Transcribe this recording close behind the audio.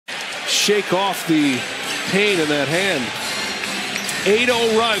shake off the pain in that hand.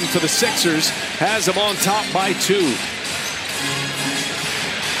 8-0 run for the Sixers has them on top by 2.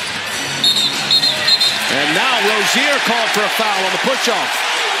 And now Rozier called for a foul on the push-off.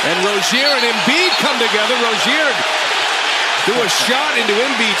 And Rozier and Embiid come together. Rozier threw a shot into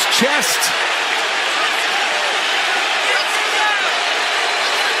Embiid's chest.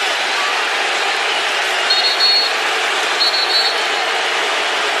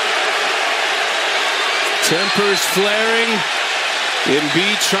 Tempers flaring.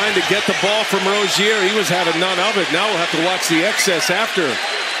 Embiid trying to get the ball from Rozier. He was having none of it. Now we'll have to watch the excess after.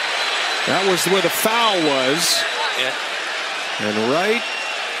 That was where the foul was. Yeah. And right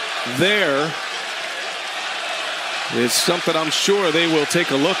there is something I'm sure they will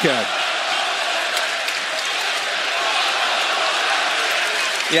take a look at.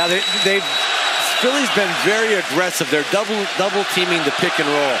 Yeah, Philly's been very aggressive. They're double teaming the pick and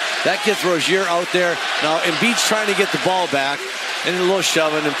roll. That gets Rozier out there. Now Embiid's trying to get the ball back and a little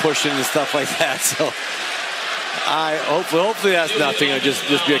shoving and pushing and stuff like that. So hopefully that's nothing. It'll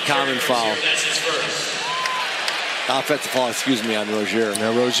just be a common foul. Offensive foul, excuse me, on Rozier.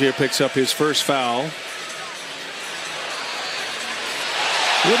 Now Rozier picks up his first foul.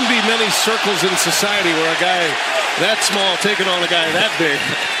 Wouldn't be many circles in society where a guy that small taking on a guy that big.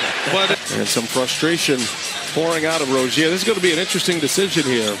 But and some frustration pouring out of Rozier. This is going to be an interesting decision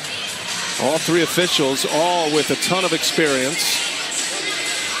here. All three officials, all with a ton of experience.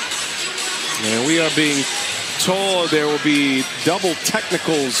 And we are being told there will be double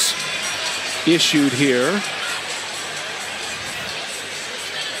technicals issued here.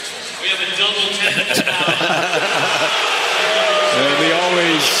 We have a double technical foul. And the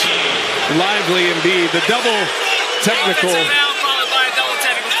always lively Embiid, the double technical. Offensive foul followed by a double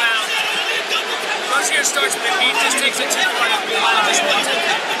technical foul. Rozier starts with Embiid, just takes it too far and just one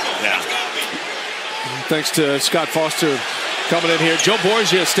technical. Yeah. Thanks to Scott Foster coming in here. Joe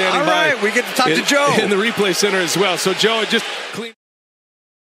Borgia standing by. All right, we get to talk to Joe in the replay center as well. So Joe, just clean.